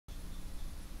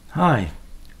Hi,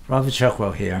 Robert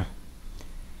Chuckrow here.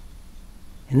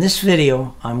 In this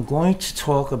video, I'm going to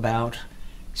talk about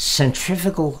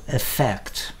centrifugal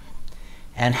effect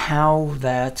and how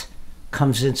that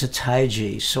comes into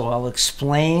Tai-Chi. So I'll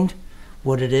explain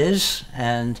what it is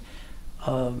and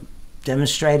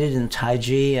demonstrate it in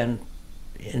Tai-Chi and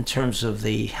in terms of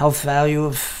the health value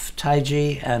of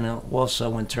Tai-Chi and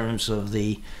also in terms of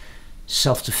the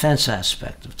self-defense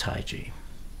aspect of Tai-Chi.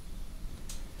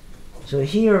 So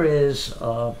here is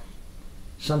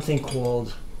something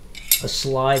called a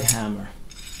slide hammer.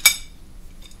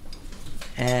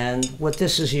 And what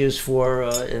this is used for,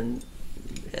 it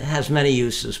has many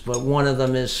uses, but one of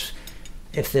them is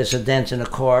if there's a dent in a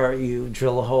car, you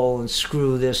drill a hole and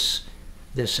screw this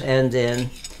end in,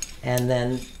 and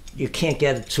then you can't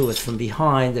get to it from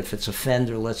behind. If it's a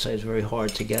fender, let's say, it's very hard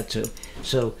to get to.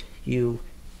 So you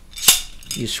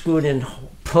screw it in,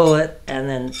 pull it, and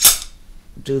then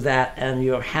do that, and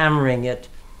you're hammering it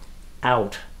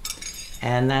out.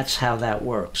 And that's how that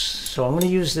works. So I'm going to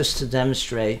use this to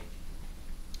demonstrate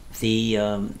the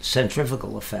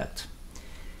centrifugal effect.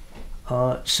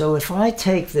 So if I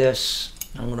take this,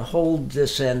 I'm going to hold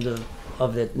this end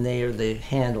of it near the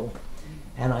handle,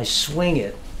 and I swing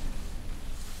it.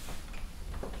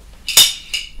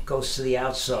 It goes to the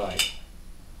outside.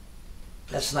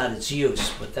 That's not its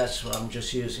use, but that's what I'm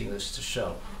just using this to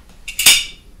show.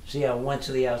 See how it went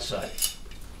to the outside.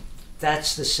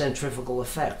 That's the centrifugal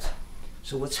effect.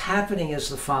 So what's happening is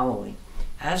the following.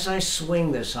 As I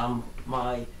swing this,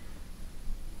 my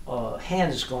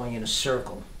hand is going in a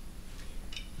circle.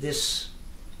 This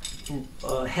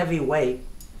heavy weight,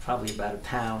 probably about a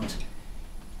pound,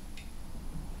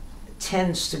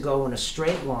 tends to go in a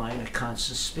straight line at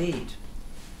constant speed.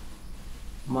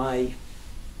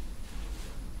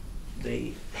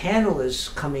 The handle is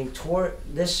coming toward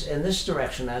this in this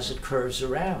direction as it curves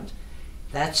around.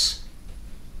 That's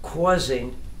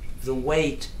causing the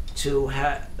weight to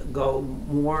go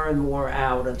more and more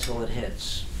out until it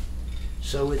hits.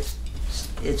 So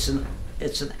it's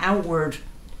an outward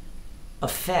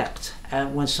effect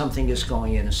when something is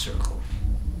going in a circle.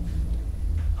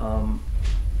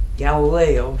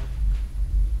 Galileo,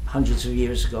 hundreds of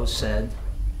years ago, said,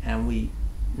 and we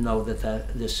know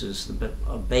that this is the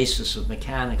basis of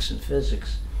mechanics and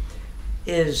physics,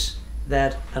 is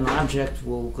that an object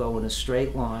will go in a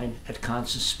straight line at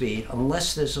constant speed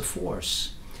unless there's a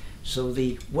force. So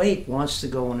the weight wants to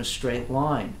go in a straight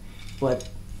line, but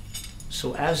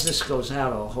so as this goes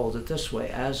out, I'll hold it this way,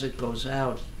 as it goes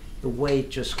out, the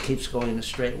weight just keeps going in a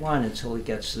straight line until it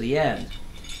gets to the end,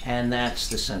 and that's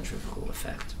the centrifugal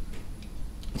effect.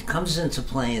 It comes into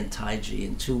play in Tai-Chi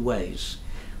in two ways.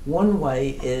 One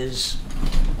way is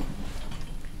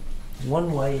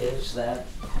that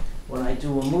when I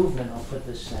do a movement, I'll put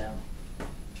this down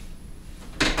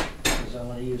because I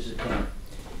want to use it here.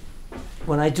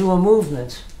 When I do a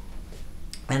movement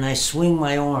and I swing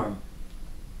my arm,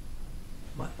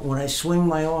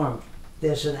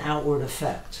 there's an outward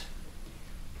effect.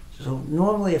 So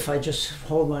normally if I just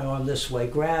hold my arm this way,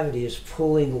 gravity is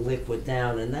pulling the liquid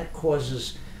down, and that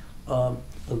causes a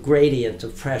gradient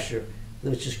of pressure,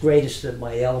 which is greatest at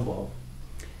my elbow.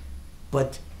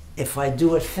 But if I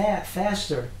do it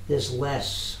faster, there's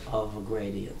less of a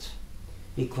gradient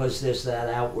because there's that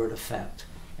outward effect.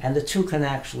 And the two can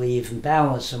actually even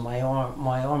balance, and my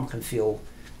arm can feel,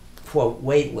 quote,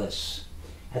 weightless.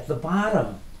 At the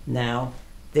bottom now,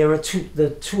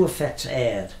 the two effects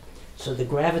add. So the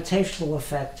gravitational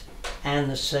effect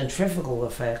and the centrifugal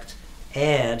effect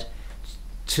add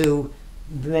to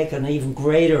make an even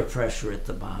greater pressure at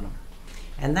the bottom.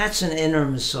 And that's an inner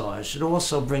massage. It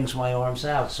also brings my arms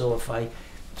out. So if I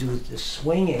do the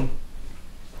swinging,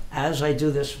 as I do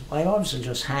this, my arms are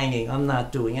just hanging. I'm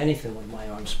not doing anything with my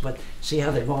arms. But see how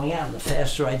they're going out? And the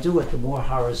faster I do it, the more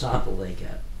horizontal they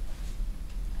get.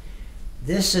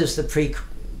 This is it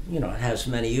has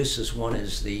many uses. One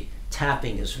is the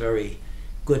tapping is very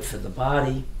good for the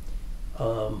body,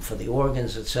 for the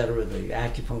organs, etc., the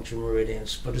acupuncture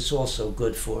meridians, but it's also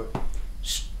good for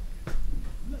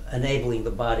enabling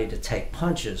the body to take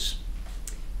punches.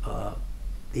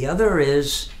 The other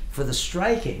is for the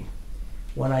striking.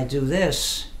 When I do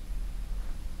this,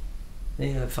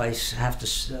 if I have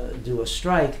to do a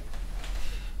strike,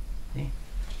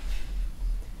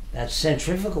 that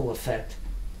centrifugal effect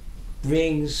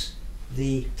brings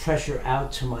the pressure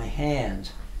out to my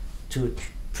hand to a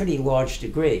pretty large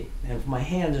degree. And if my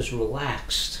hand is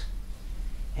relaxed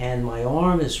and my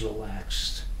arm is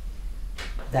relaxed,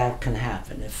 that can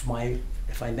happen. If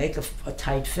I make a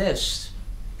tight fist,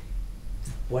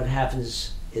 what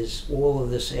happens is all of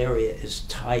this area is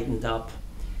tightened up,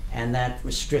 and that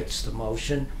restricts the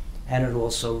motion, and it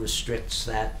also restricts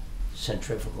that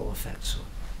centrifugal effect. So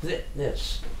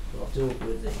this, I'll do it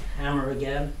with the hammer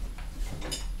again,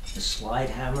 the slide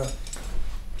hammer,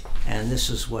 and this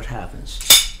is what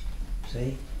happens.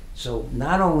 See? So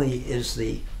not only is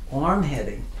the arm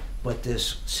heading, but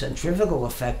this centrifugal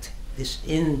effect, this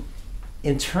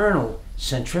internal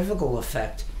centrifugal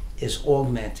effect is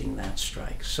augmenting that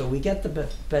strike. So we get the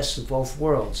best of both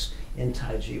worlds in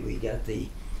Taiji. We get the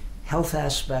health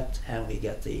aspect and we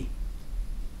get the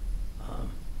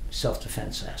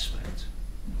self-defense aspect.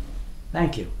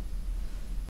 Thank you.